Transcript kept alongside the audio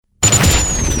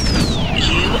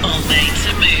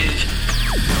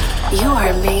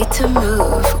to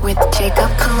Move with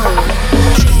Jacob Cologne.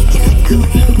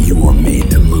 You are made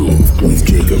to move with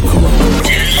Jacob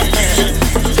Cologne.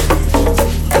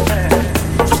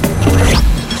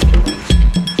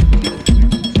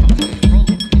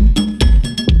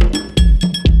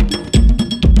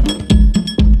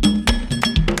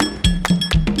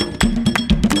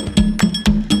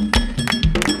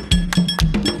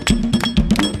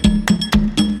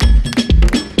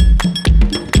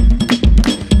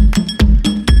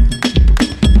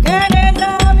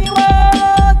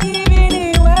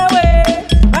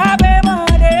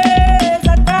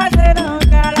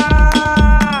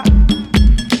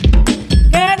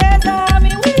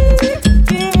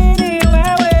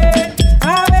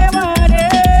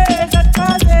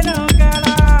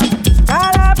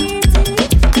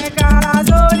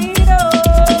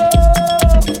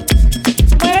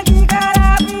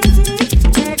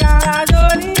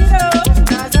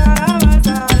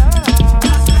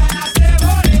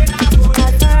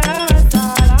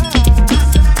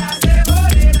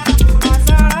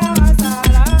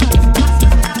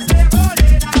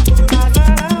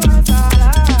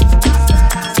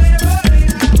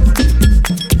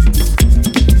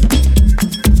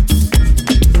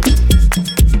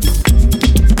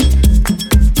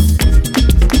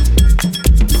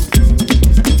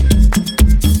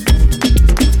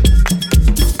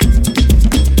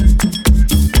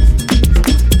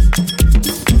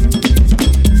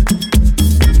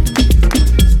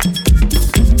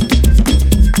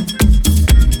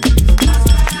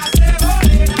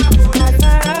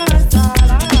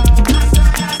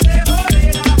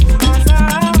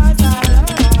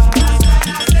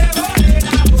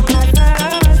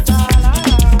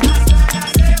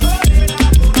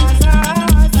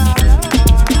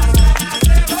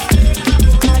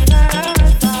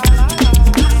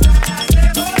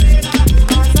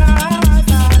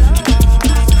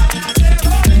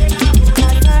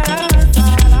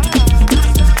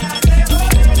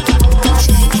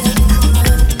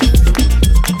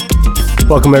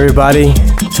 Welcome everybody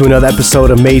to another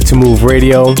episode of Made to Move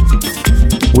Radio.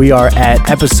 We are at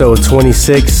episode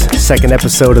 26, second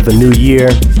episode of the new year.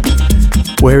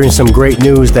 We're hearing some great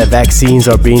news that vaccines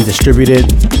are being distributed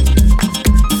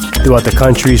throughout the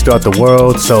countries, throughout the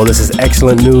world. So this is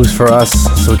excellent news for us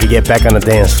so we can get back on the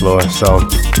dance floor. So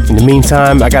in the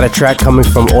meantime, I got a track coming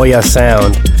from Oya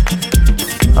Sound.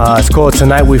 It's called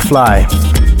Tonight We Fly.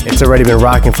 It's already been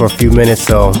rocking for a few minutes,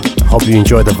 so hope you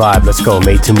enjoy the vibe. Let's go,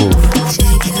 Made to Move.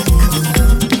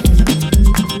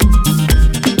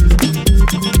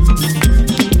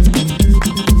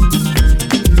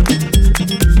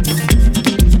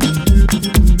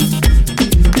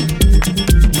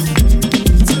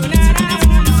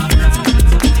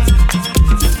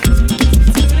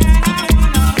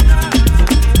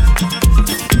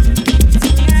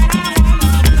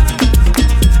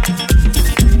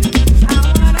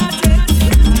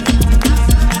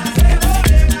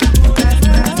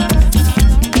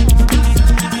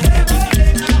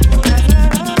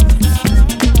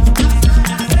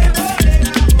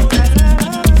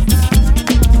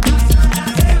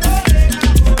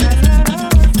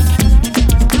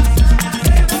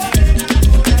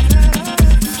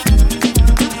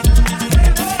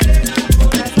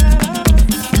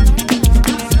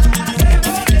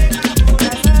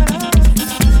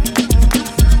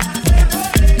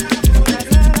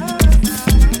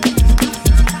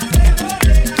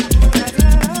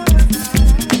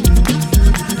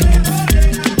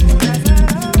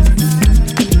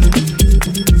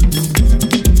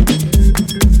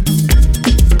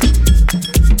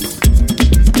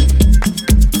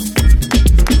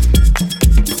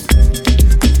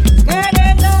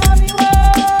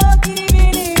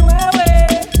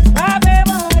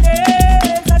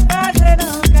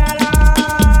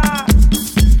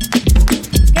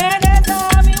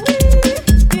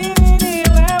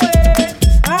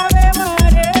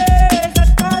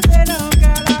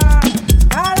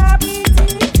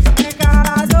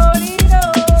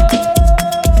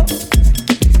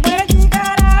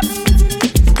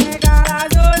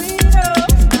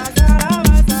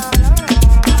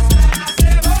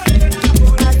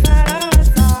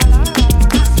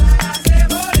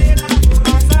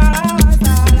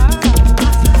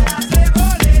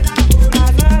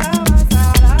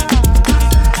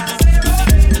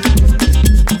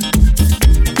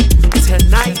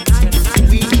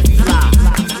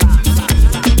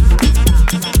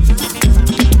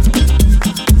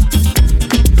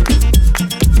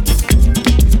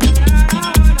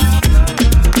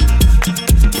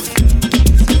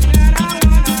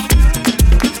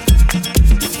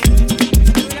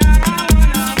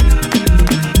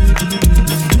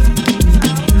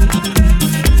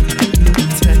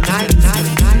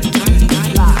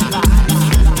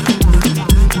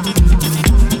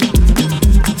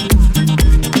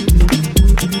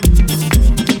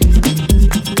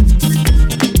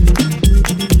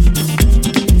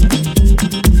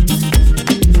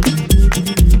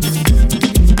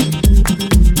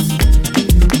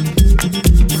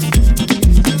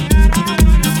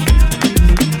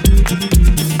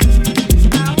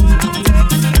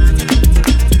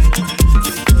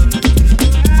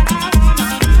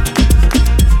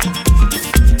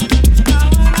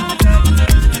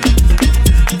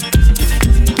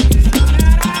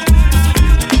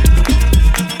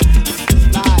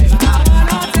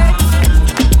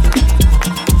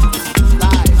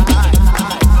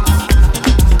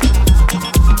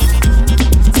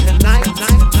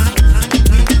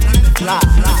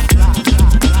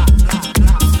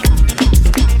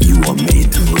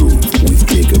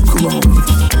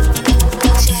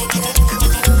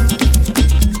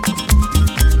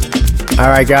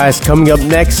 Alright guys, coming up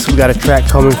next, we got a track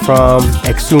coming from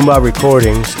Exuma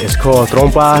Recordings. It's called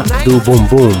Trompa do Boom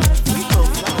Boom.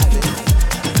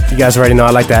 You guys already know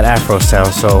I like that Afro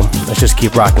sound, so let's just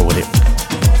keep rocking with it.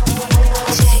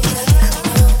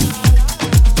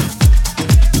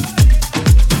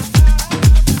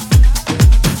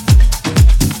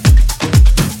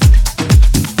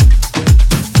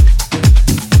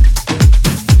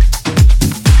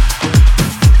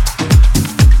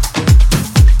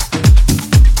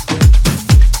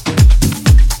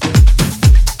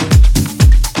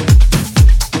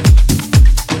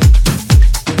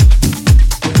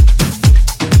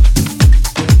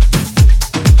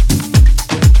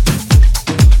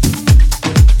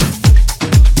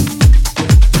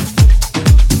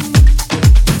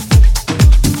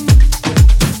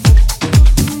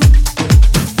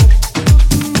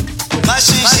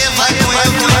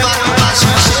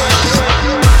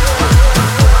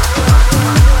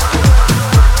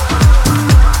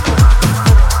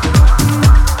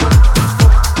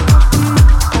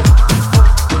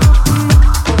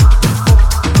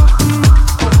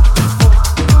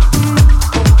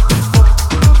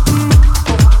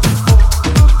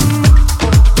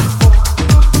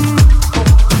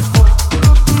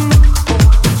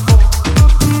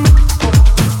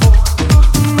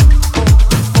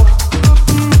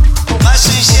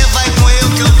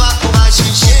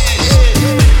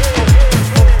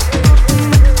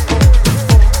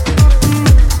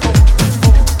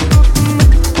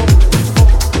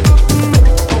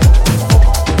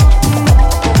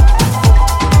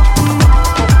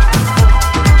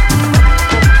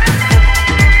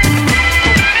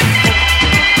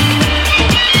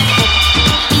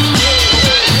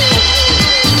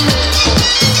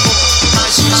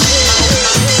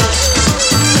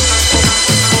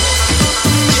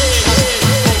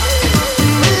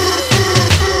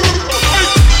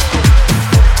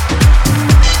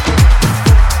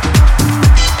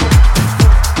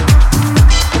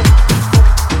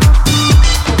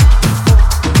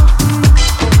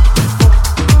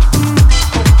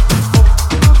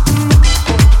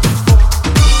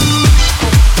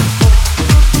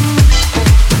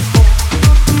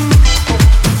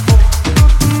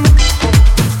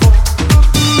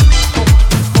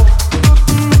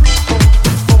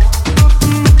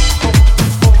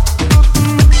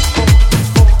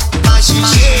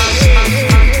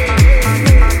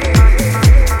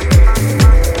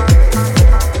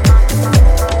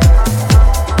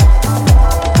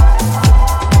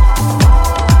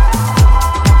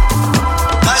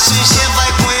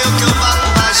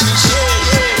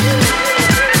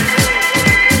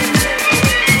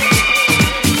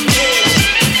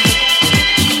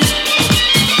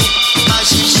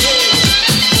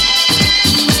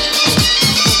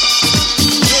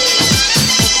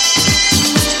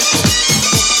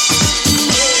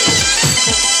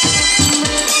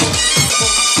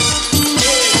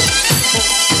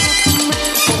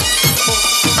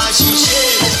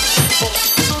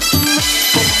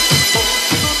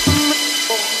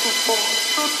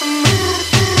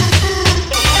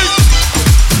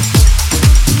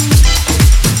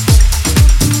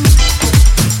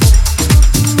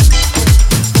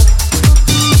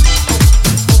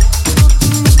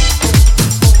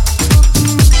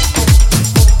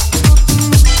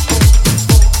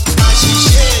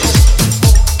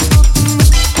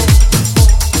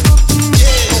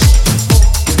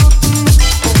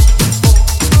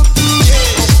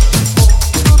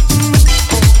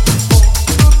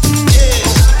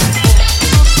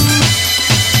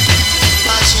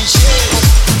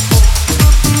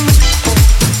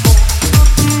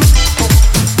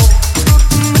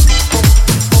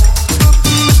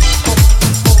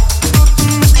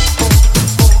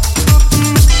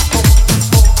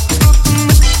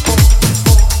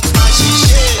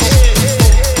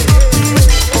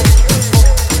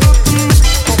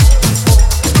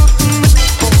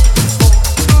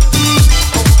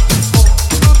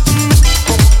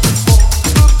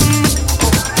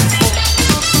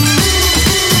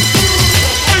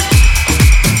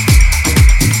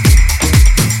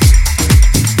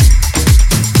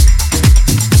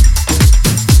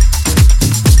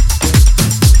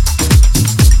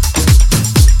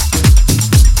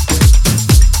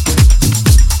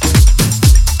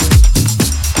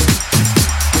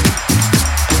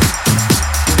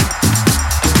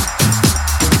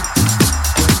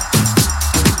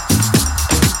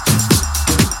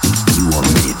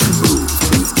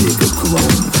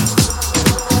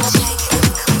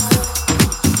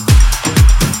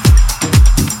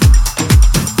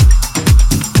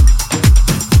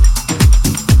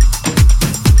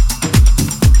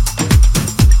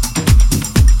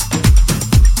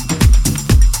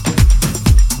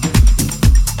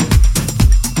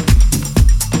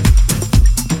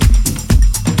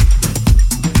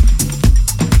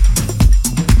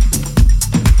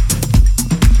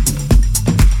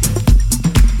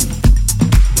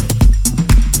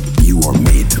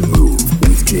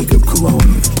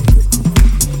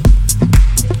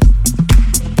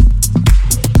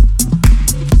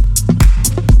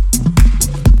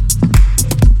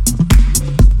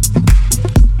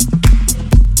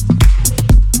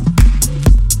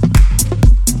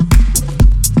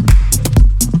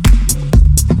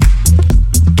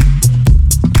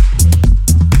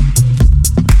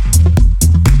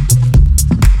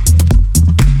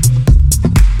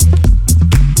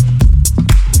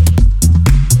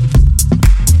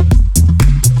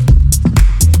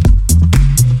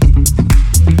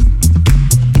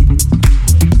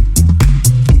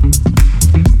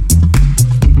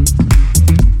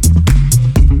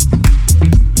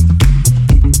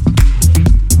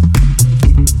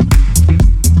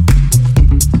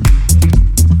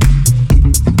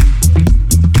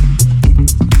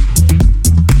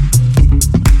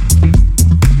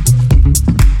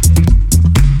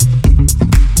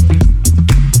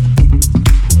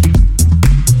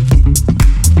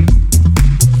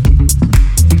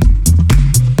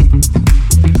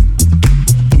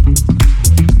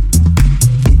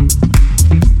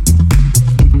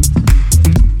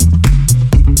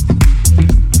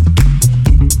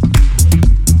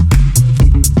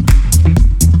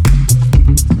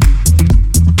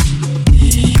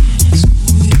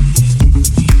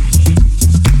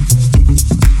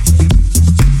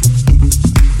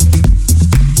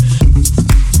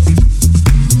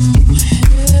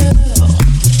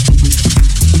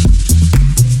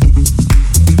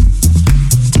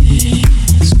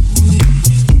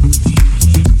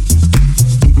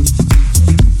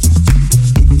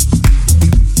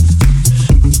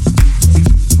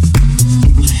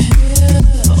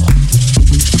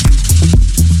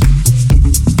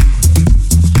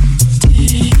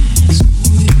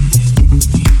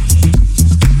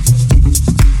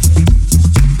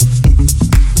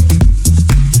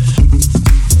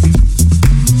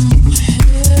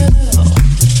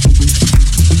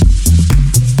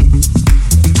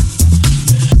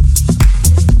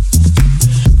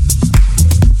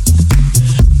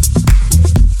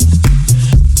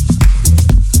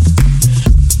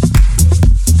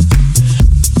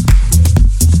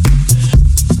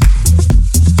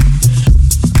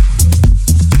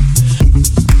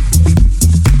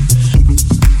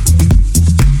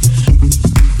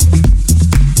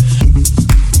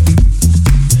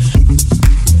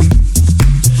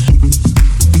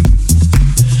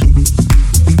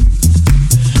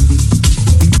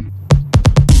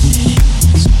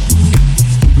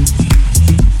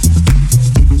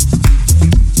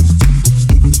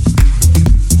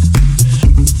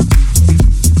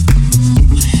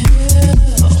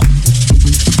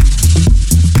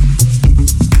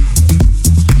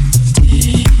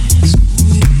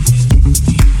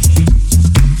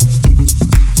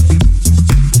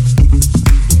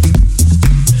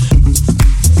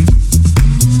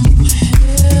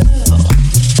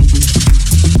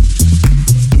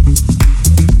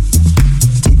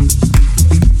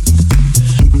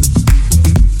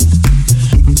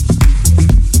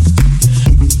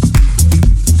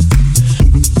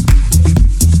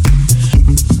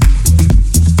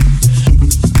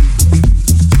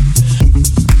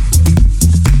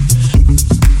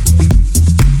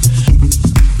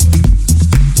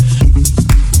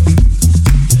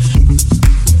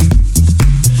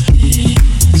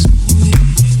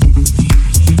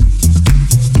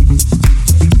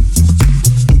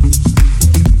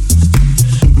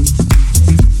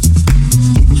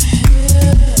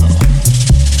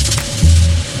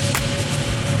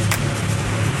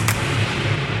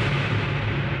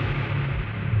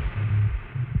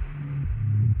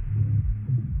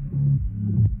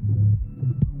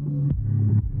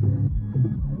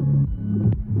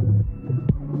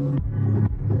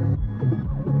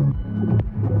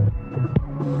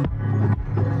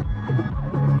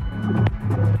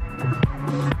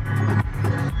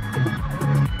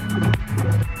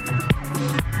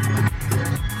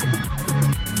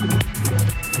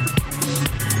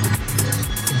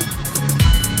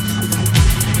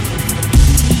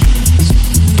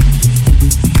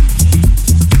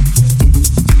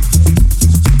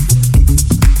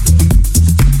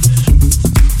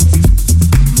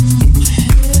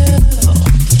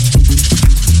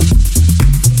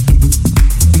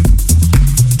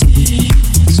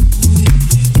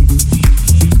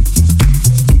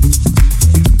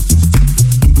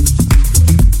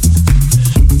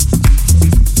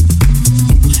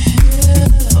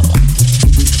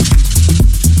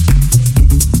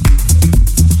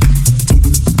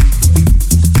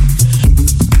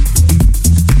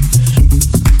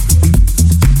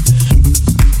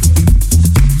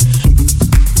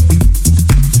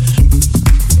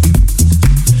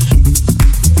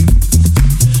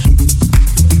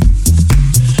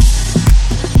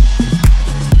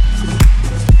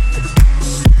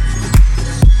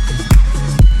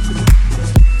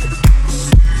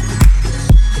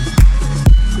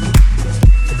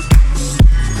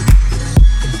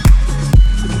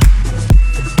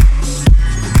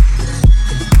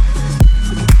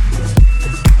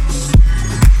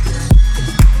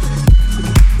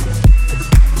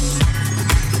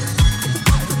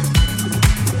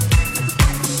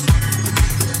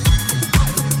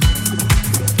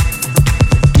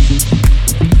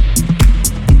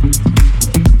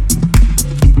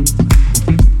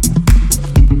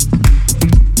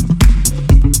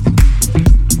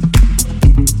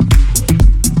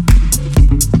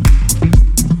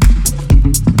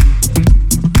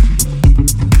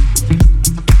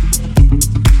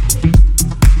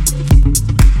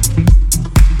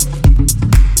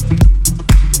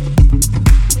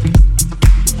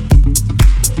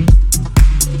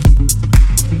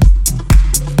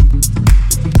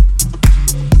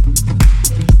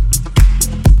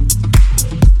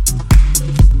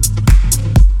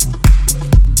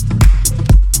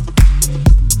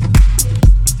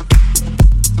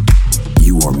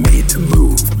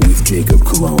 Jacob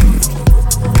Cologne.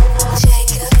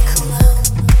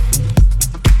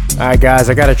 Alright guys,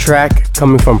 I got a track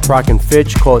coming from Proc and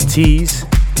Fitch called Tease.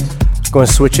 Going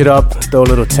to switch it up, throw a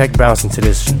little tech bounce into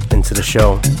the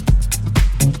show.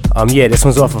 Yeah, this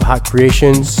one's off of Hot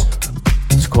Creations.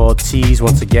 It's called Tease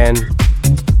once again.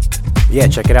 Yeah,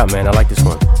 check it out, man. I like this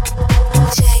one.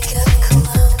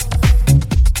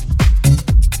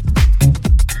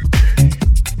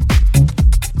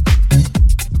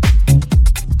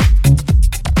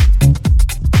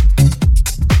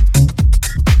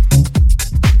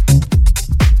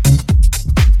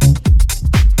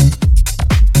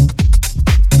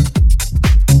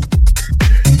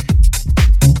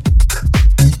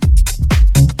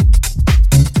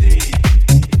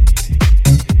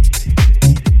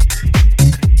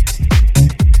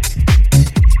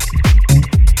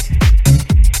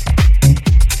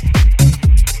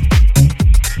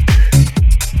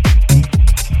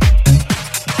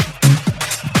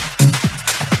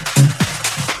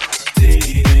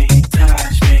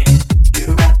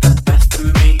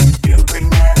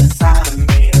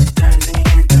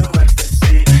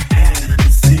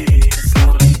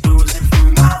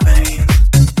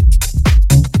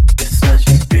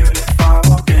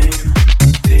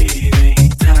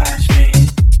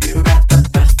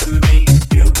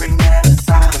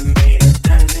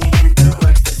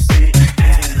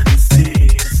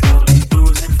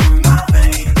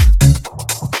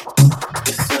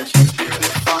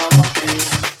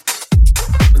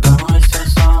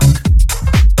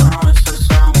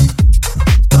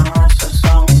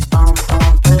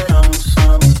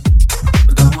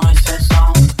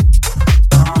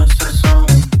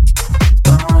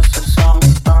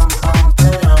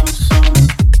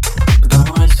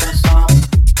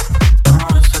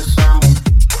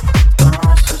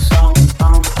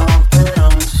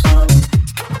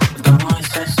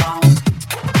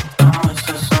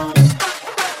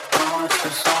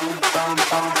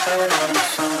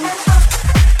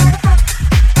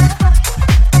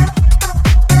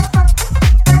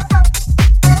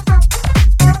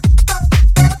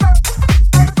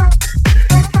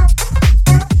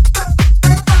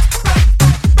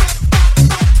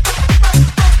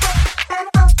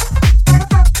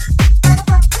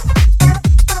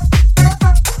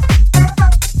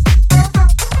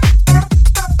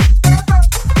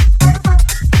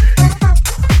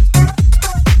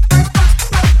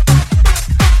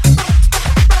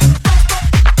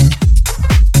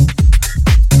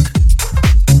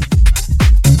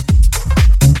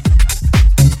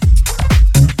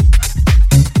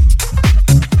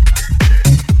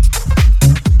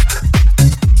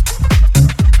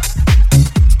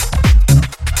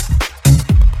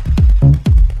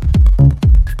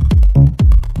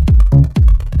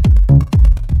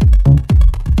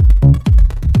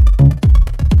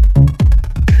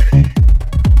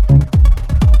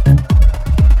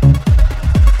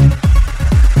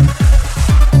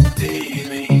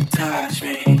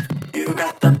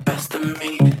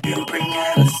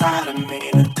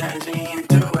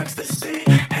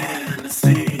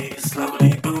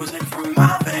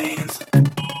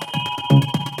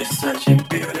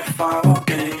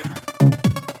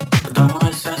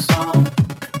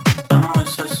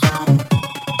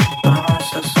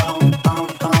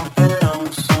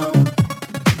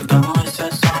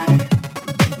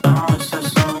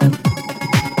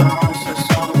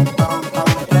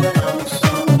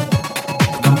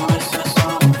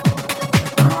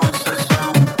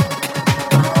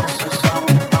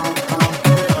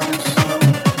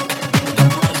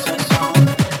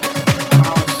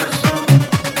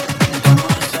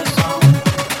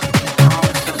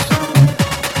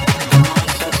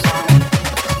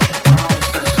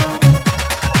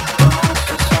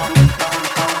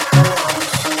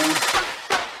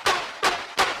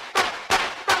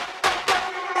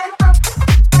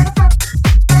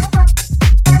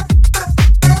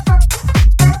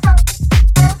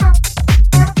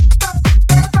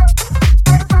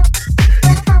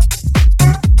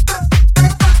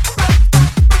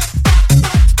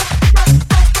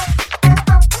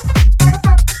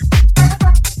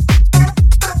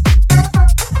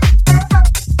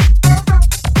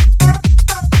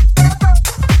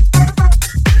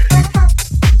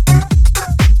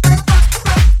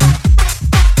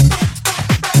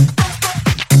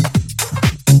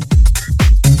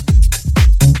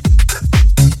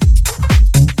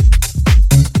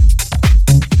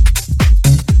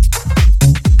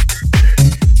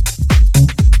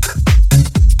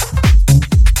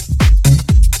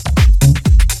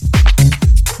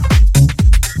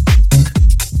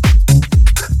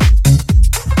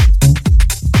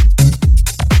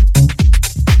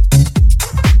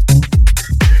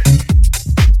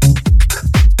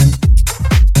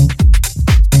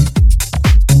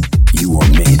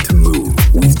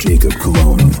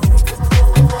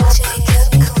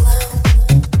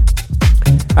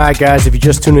 Alright guys, if you're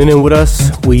just tuning in with us,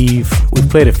 we've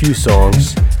played a few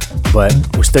songs, but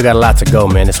we still got a lot to go,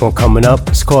 man. This one coming up,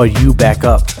 it's called You Back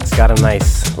Up. It's got a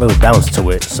nice little bounce to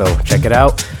it, so check it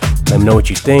out. Let me know what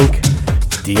you think.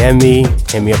 DM me,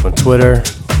 hit me up on Twitter,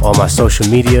 all my social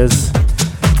medias.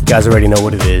 You guys already know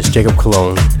what it is. Jacob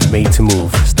Cologne, Made to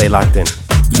Move. Stay locked in.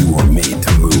 You are made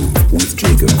to move with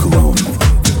Jacob Cologne.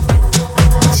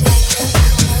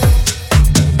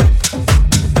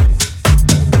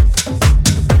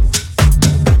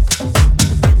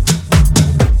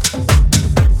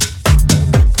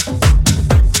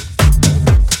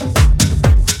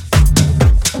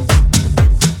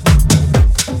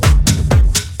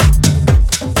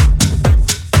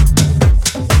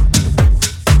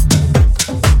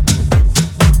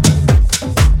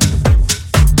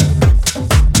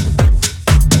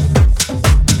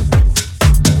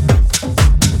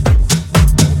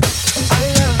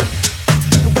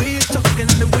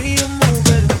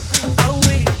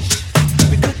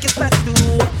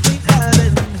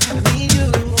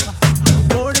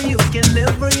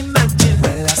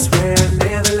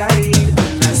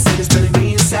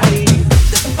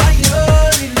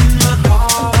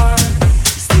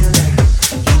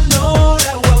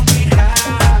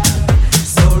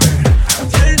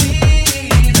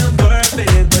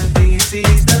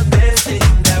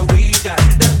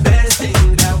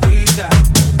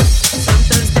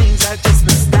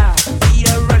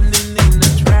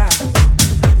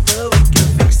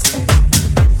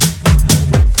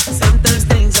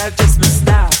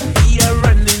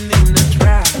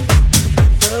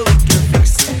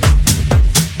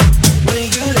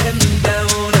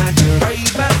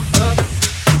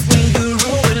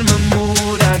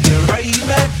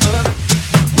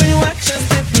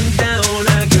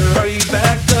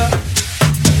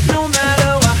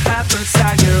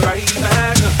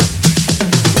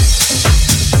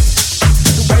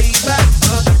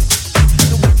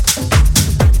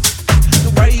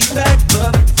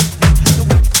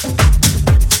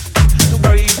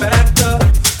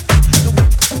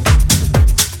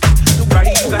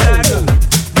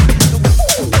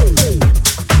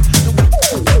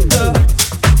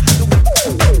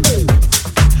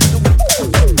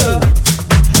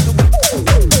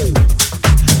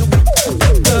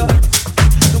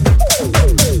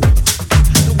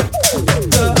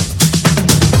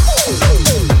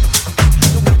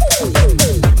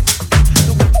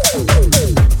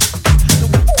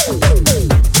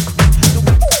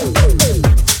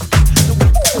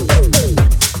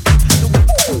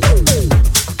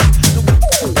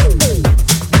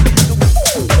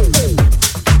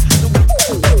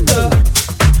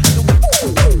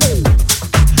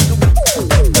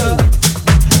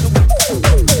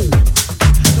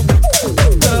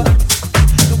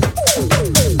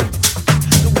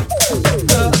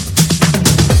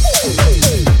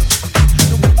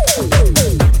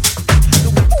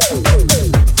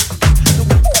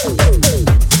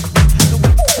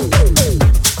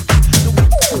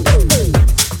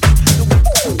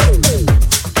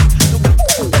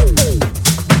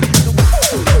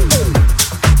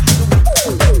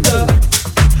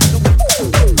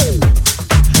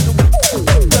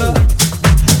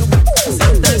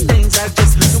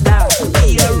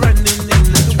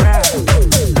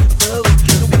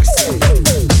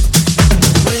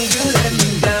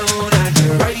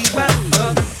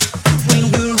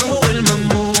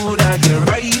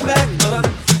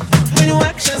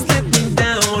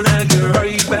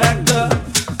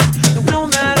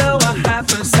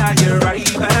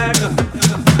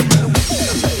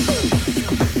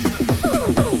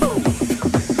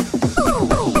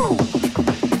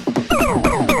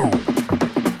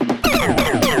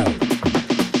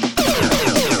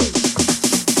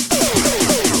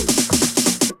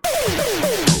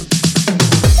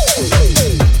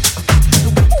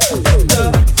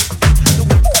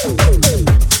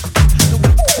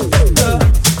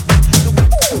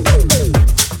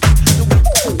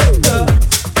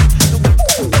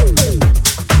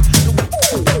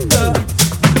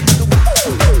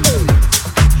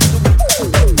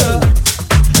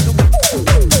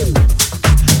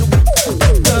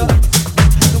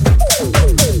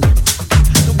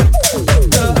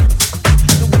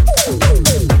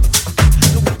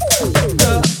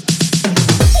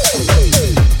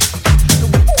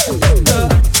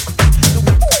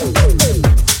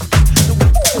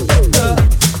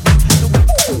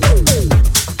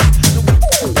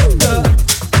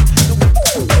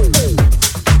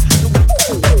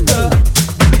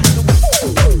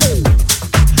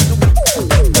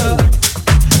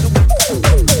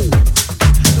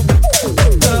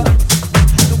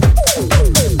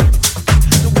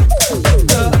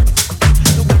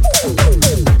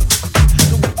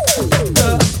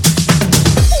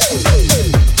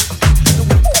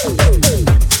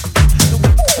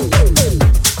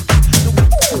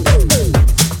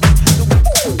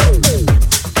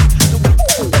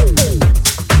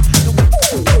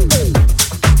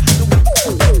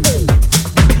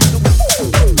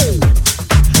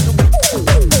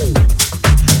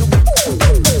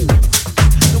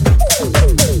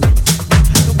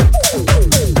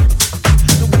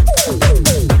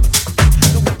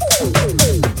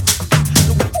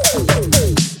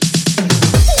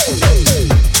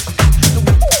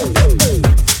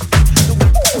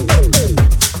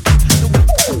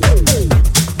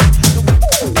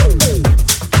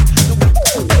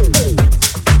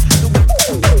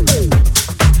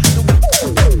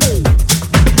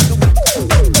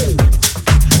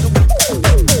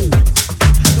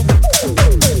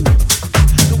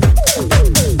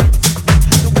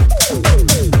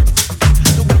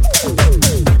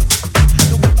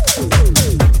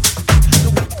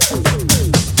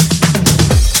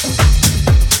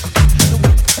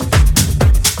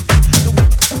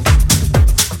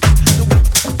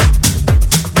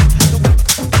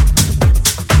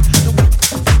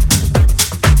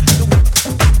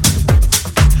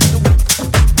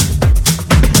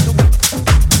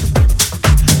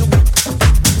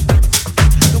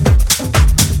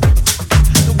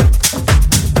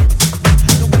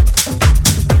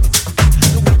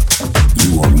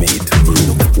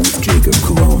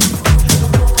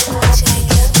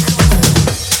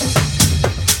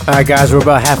 Alright guys, we're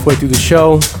about halfway through the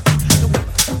show.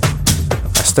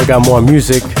 I still got more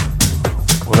music.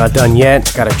 We're not done yet.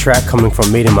 Got a track coming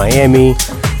from Made in Miami.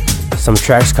 Some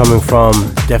tracks coming from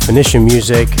Definition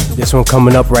Music. This one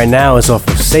coming up right now is off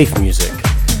of Safe Music.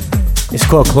 It's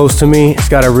called Close to Me. It's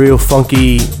got a real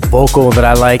funky vocal that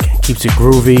I like. Keeps it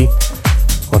groovy.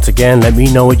 Once again, let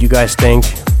me know what you guys think.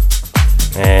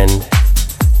 And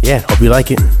yeah, hope you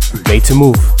like it. Made to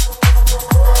Move.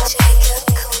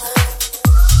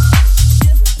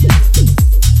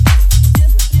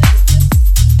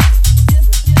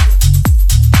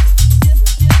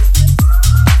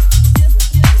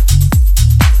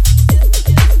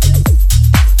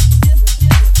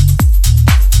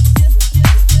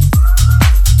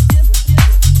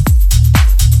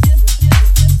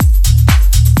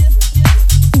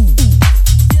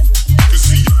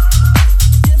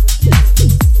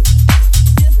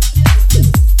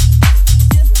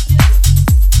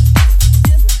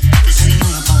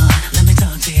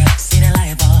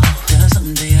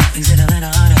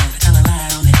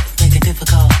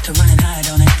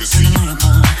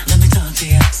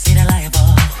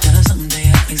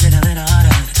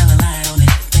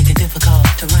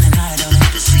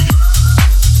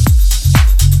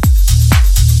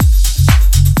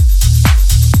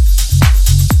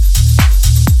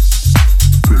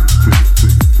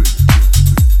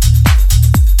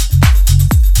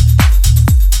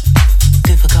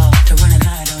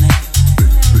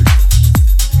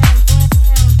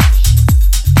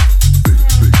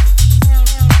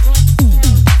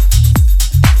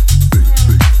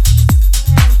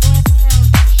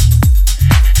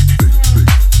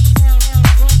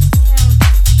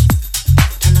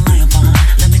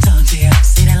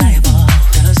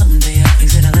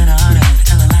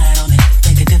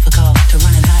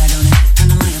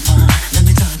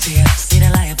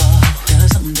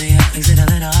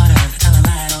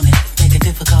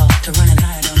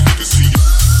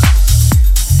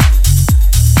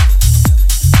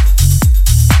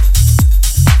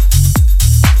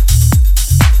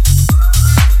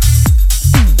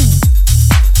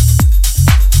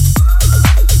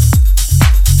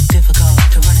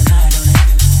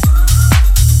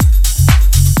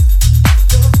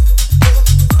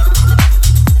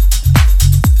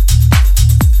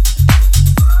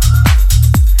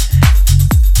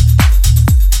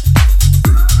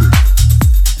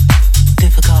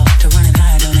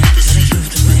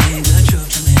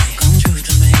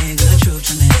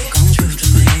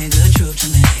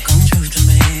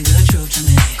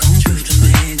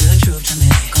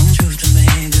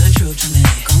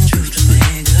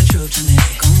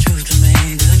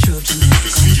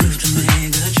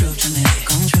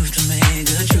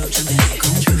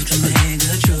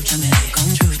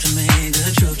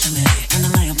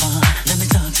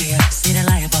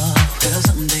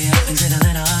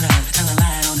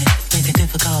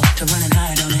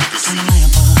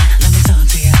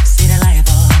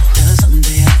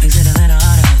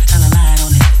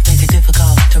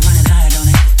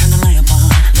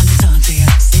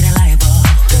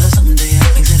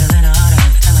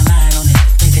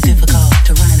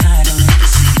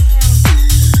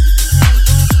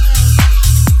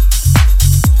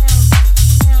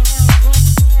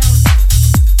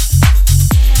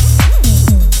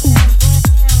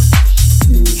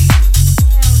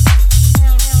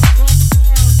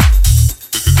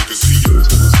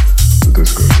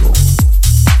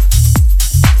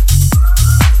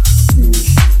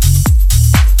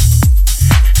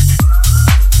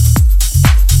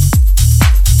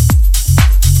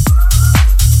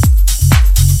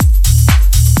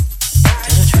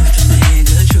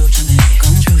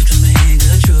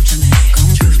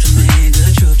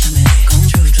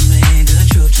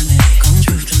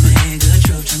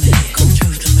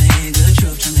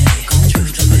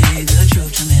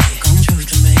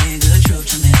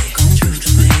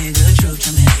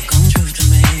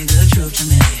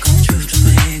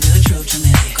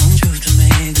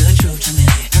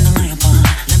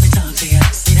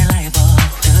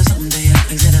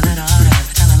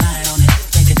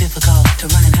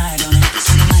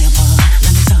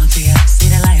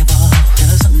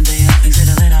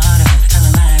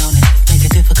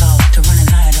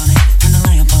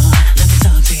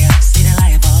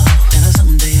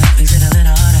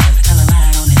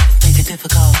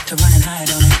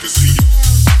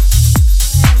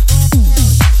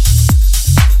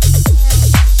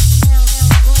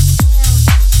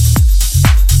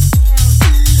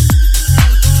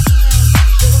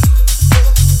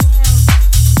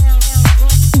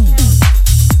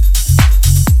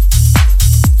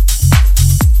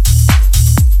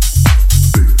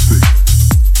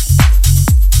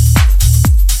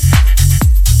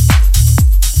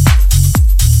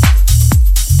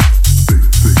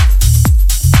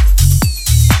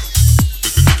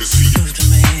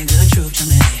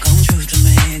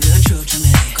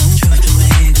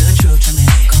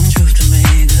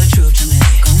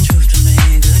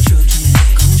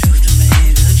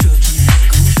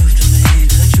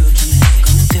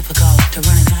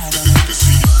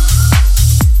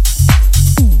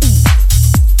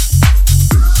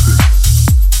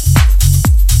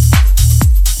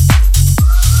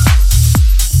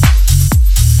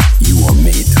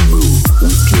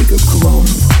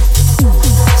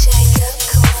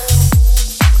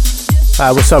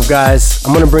 Alright, what's up guys?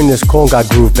 I'm gonna bring this conga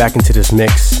groove back into this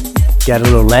mix. Got a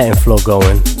little Latin flow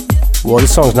going. Well,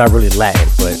 this song's not really Latin,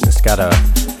 but it's got a...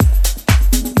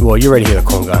 Well, you already hear the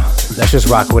conga. Let's just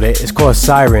rock with it. It's called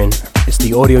Siren. It's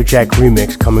the Audio Jack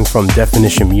remix coming from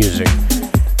Definition Music.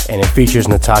 And it features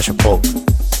Natasha Polk.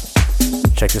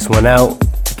 Check this one out.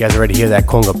 You guys already hear that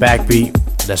conga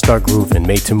backbeat. Let's start grooving.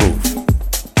 Made to Move.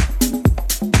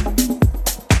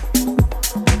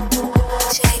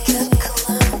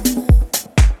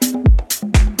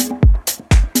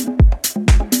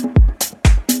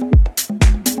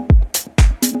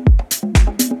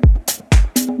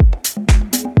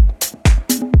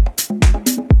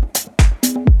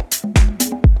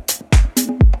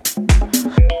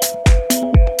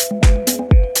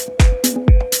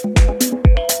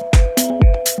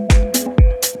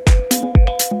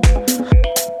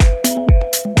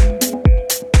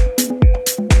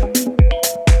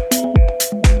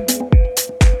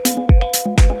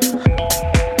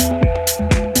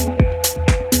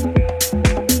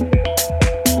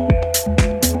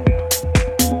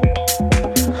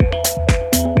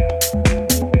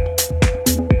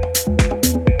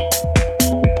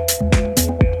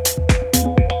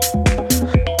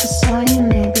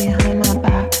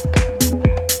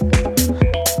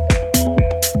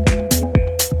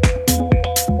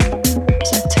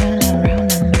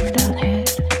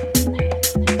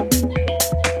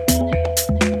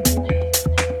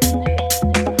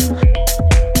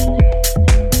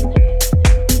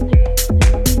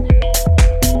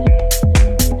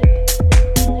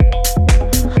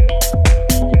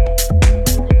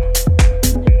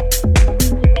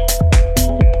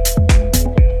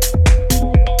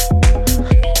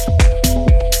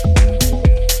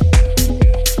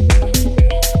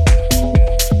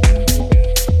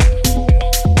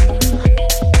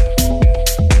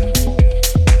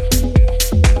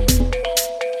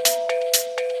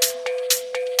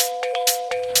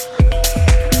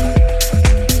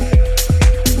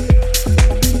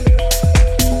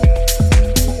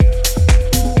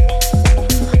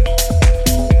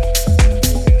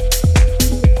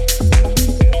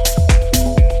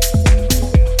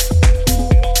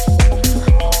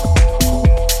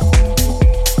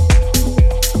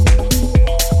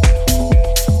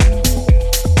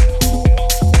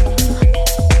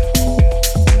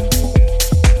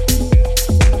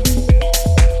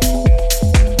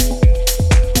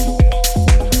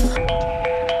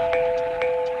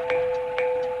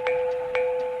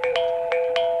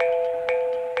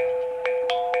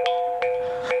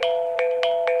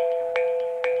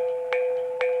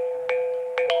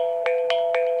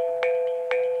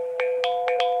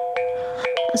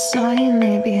 I saw you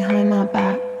lay behind my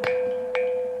back,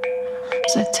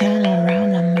 so I turned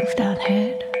around and moved that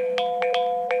head.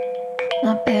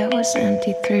 My bed was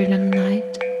empty through the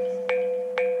night,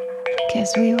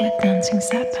 'cause we were dancing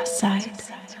side by side.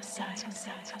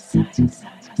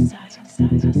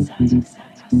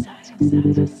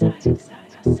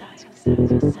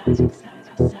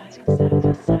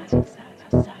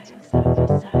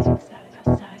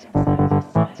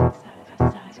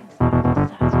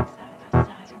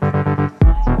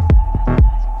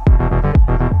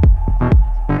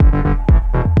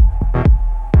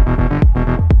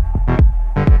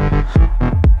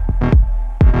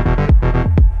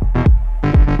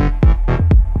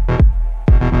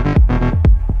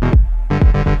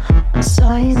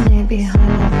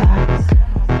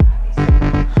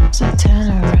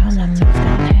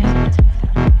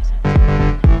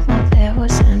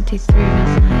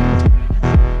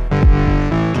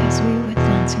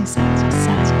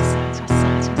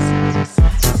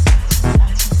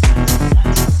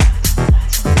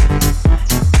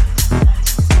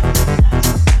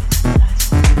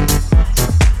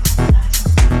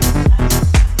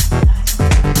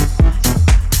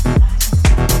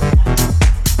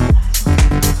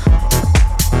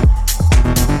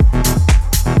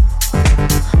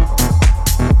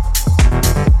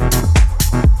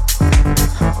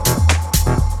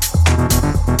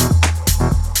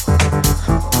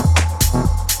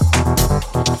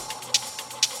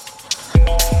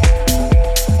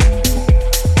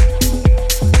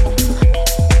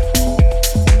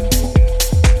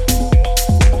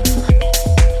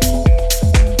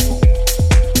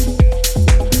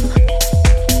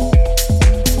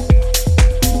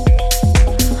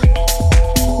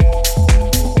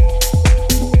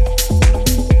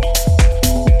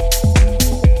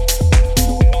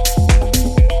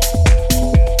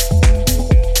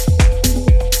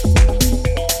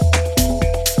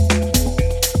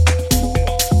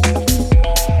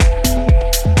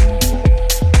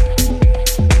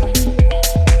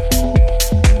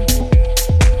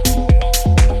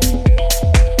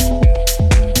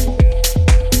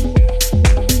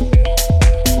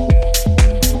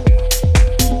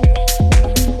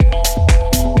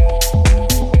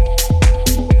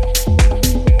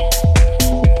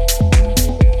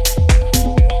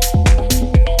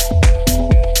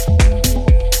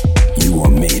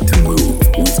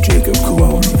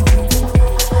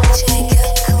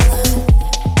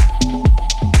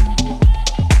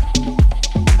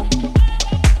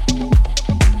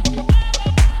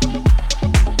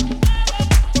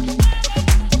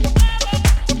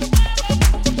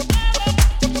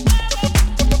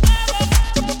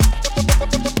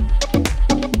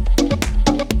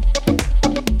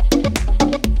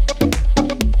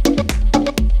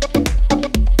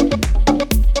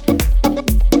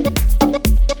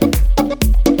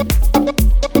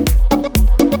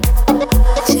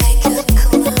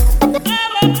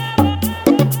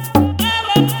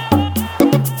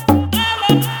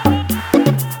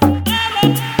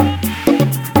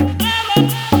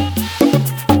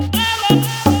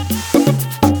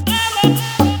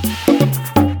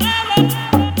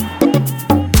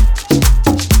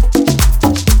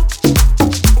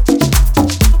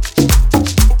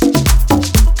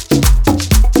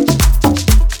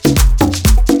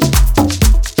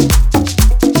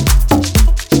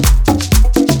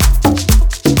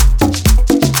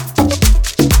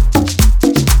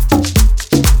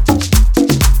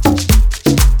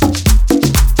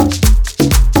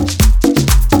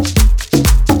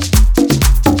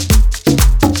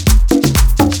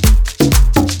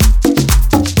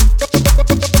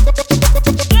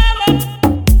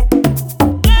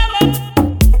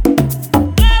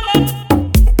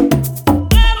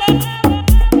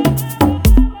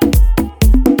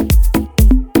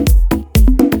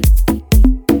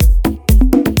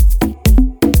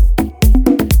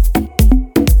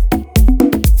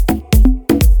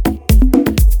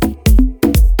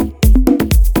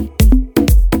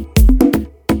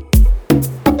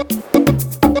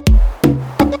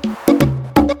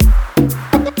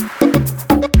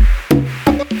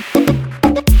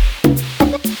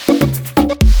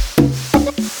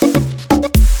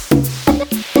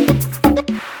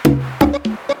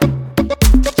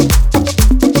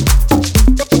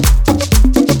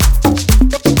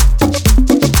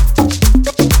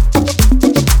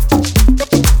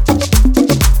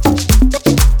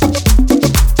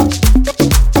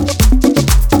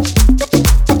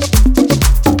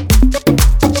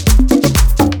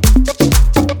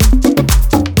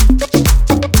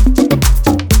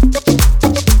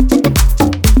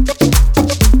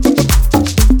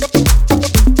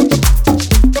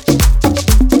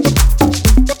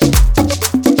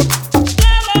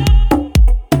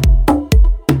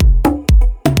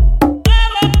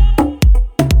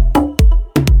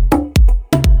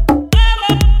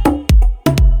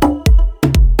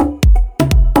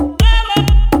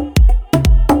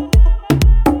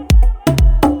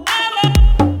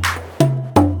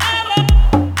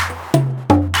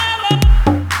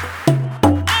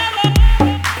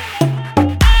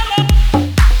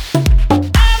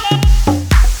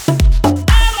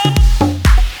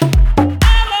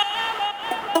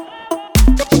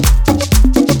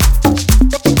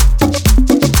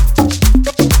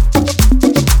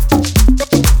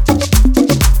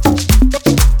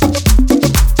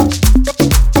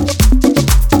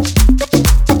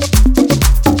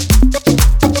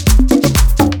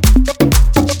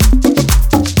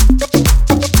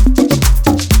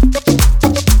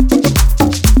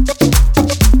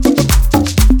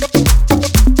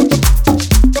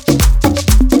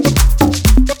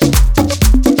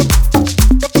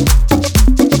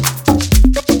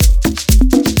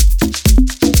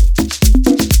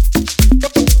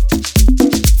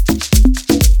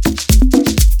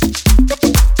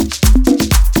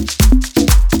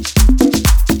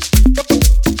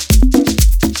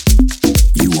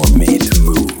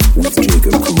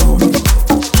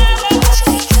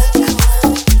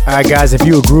 Alright guys, if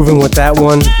you were grooving with that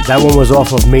one was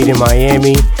off of Made in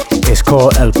Miami. It's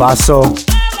called El Paso.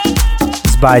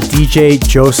 It's by DJ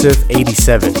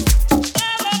Joseph87.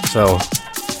 So,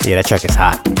 yeah, that track is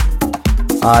hot.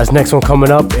 This next one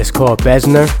coming up is called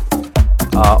Besner,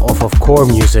 off of Core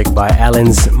Music by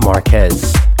Alans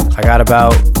Marquez. I got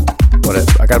about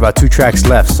 2 tracks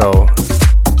left, so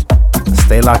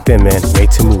stay locked in, man.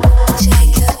 Made to move.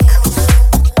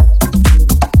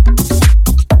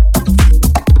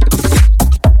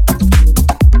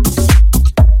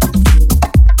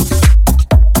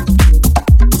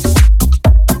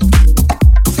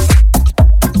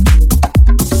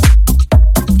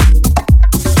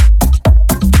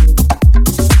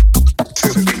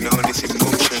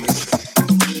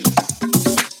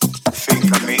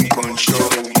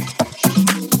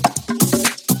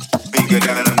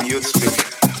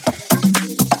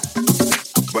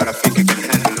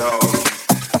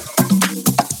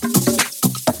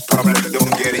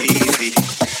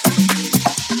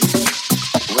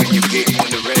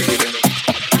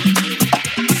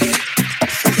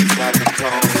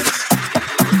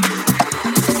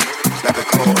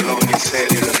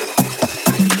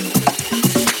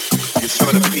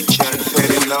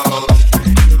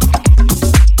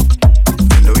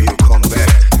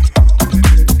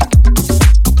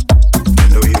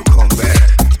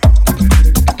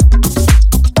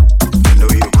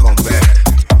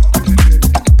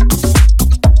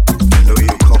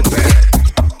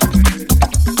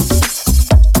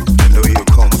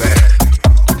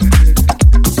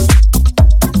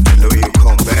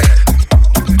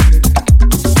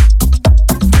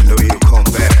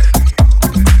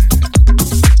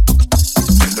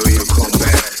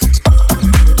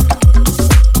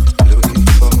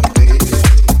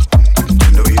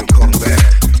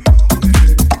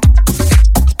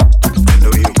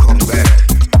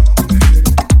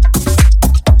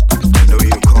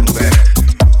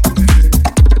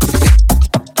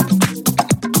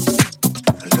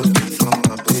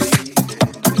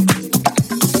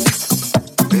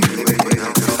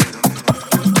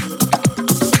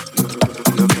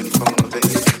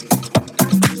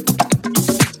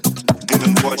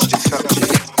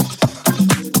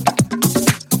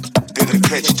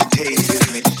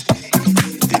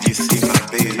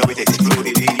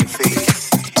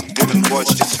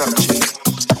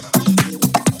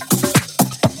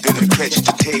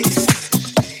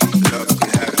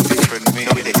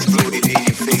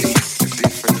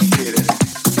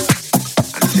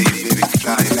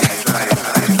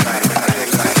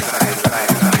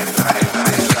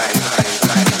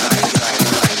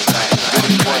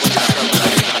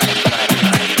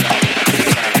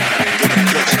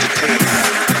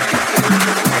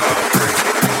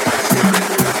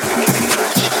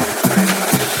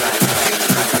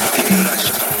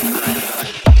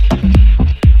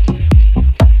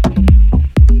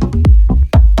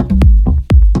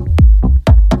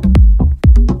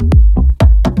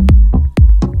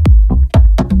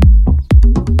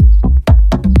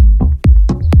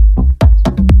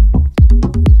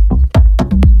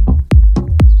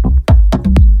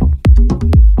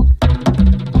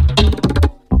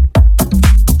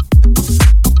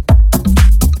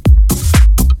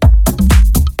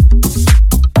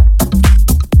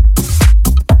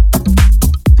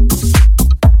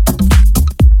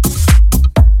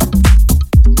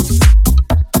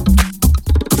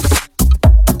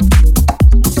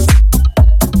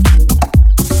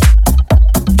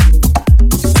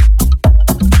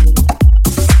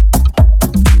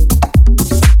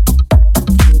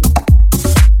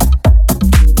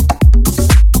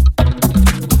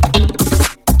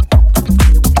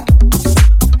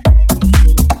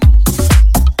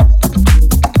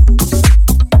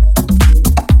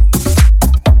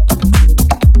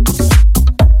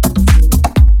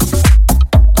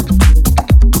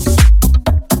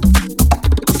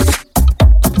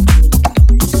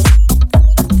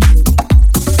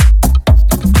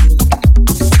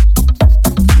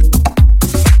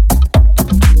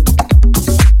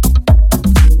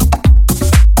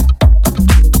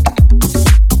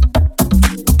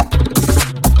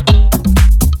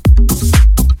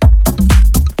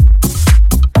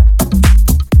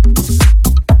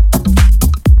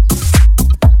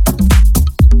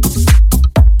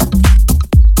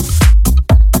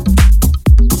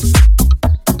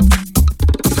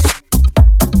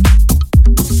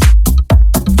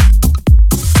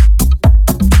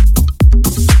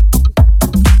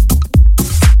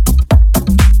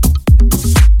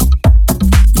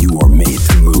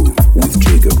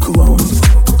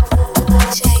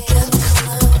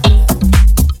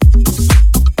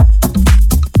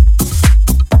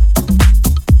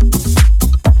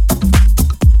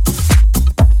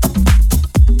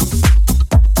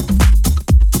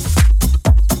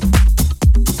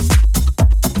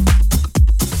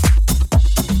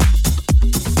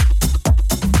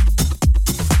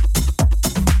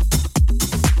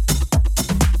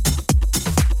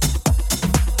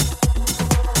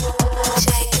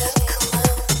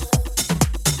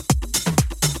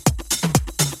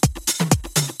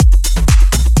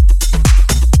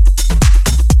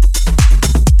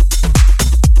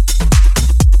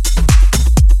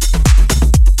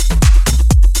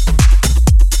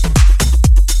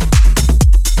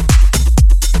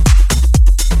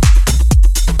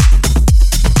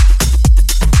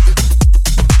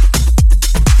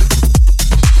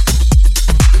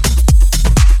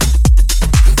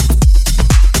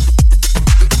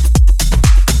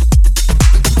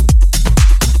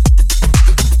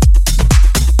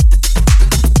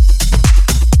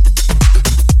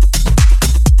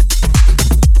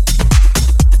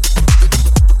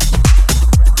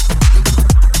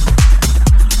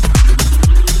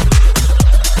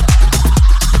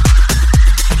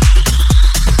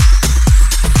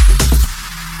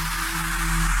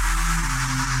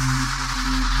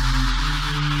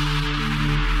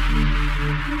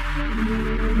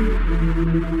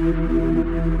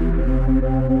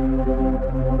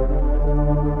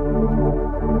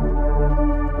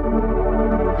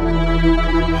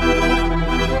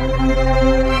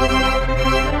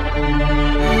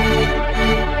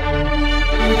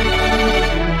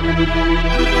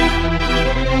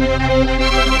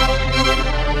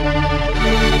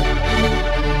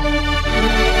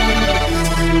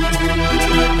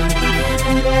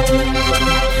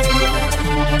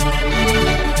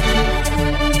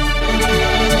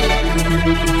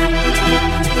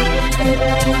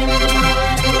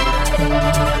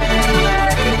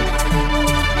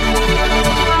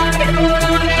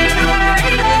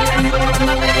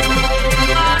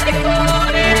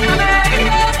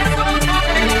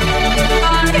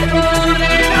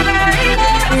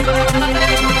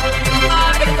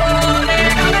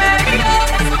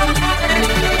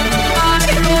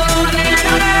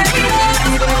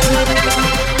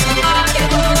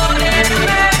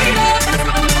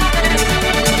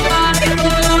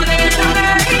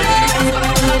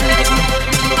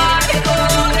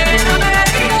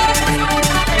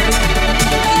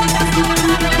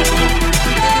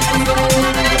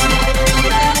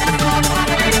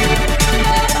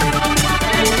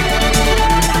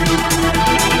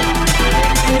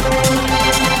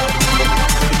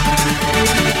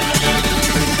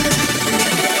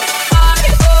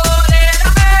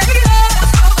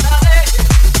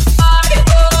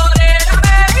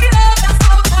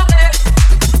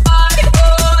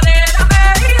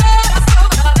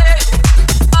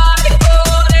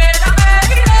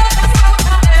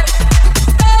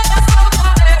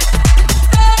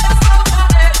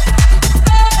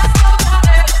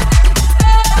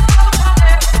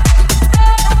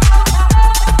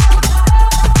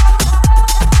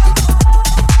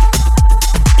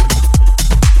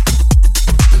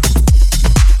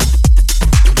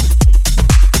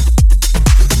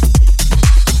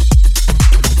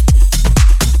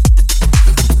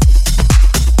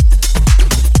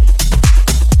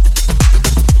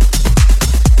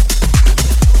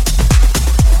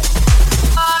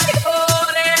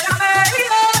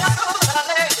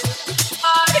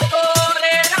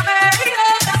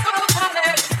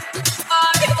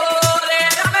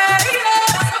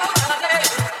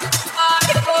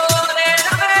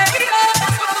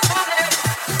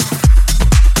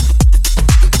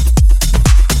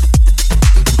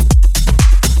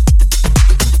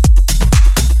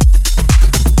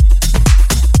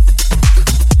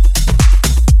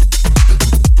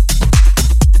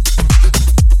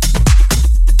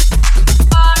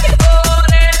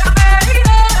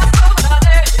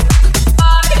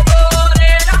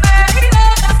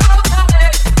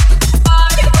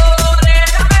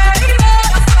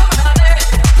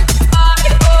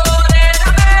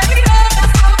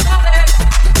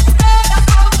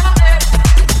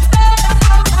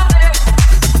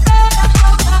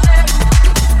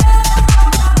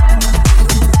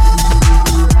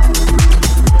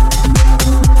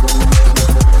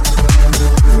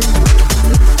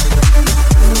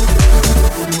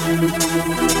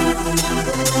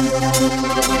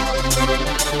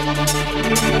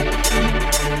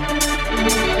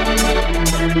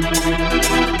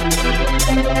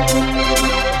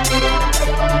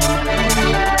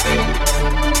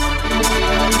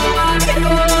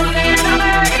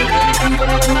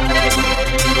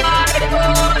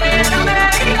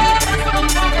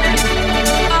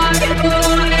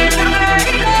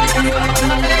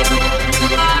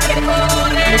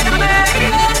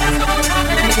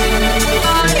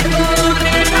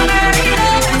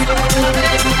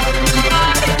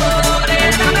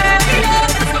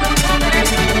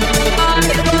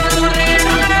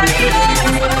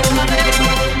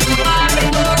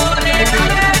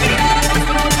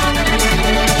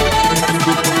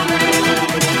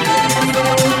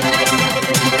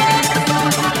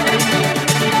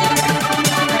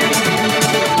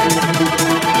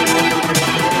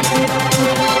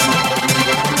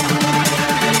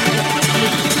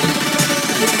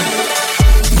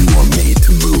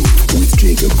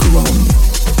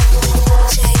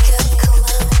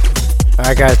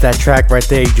 Alright guys, that track right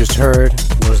there you just heard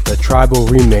was the tribal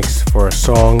remix for a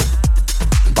song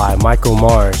by Michael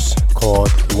Mars called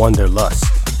Wanderlust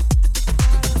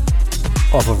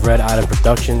off of Red Island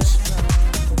Productions.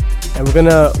 And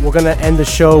we're gonna end the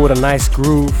show with a nice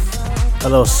groove, a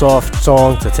little soft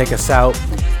song to take us out.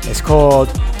 It's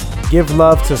called Give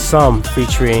Love to Some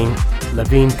featuring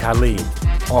Levine Kali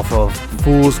off of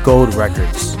Fool's Gold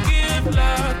Records.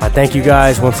 I thank you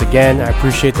guys once again. I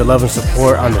appreciate the love and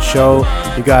support on the show.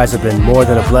 You guys have been more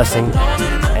than a blessing.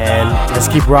 And let's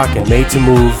keep rocking. Made to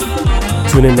Move.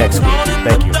 Tune in next week.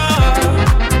 Thank you.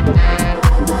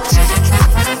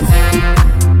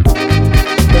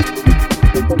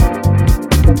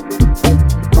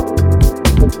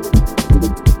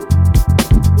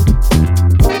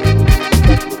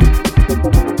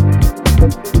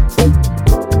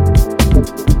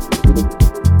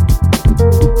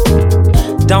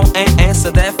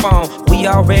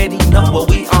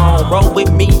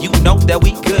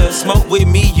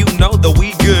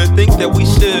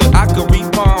 I could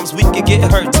read palms, we could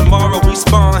get hurt. Tomorrow we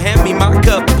spawn, hand me my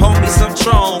cup, pour me some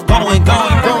Tron. Going.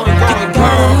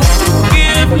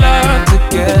 Give love to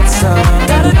get some.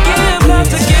 Gotta give love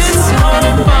to get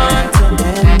some fun. To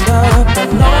end up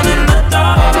alone in the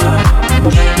dark.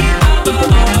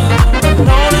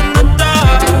 Alone in the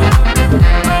dark.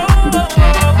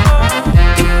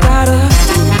 You gotta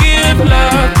give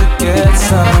love to get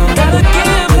some. Gotta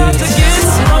give love to get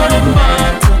some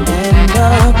fun. To end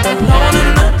up alone in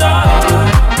the dark.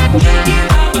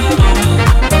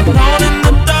 Alone in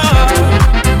the dark.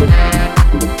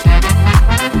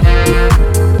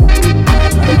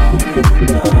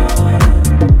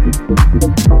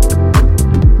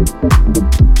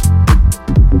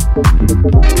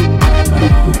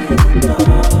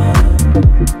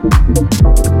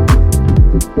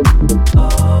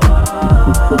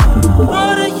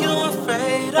 What are you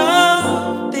afraid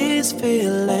of? These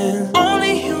feelings,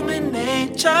 only human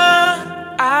nature.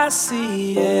 I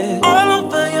see it all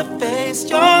over your face.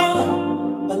 You're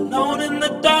alone in the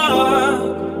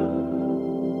dark.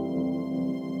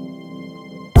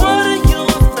 What are you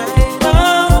afraid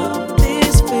of?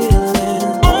 These feelings,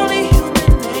 only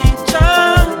human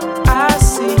nature. I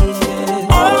see it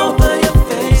all over your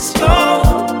face. You're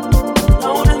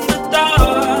alone in the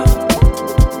dark.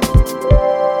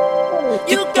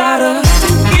 You gotta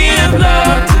give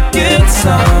love to get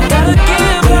some. Gotta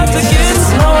give love to get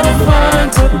some fun.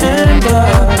 To end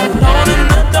up alone in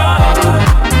the dark.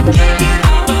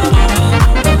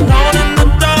 Alone in the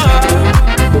dark.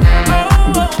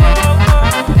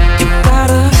 You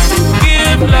gotta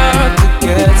give love to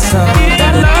get some.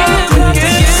 Gotta give love to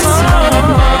get some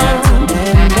fun. To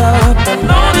end up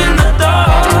alone in the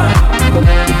dark.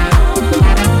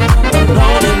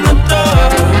 Alone in the dark.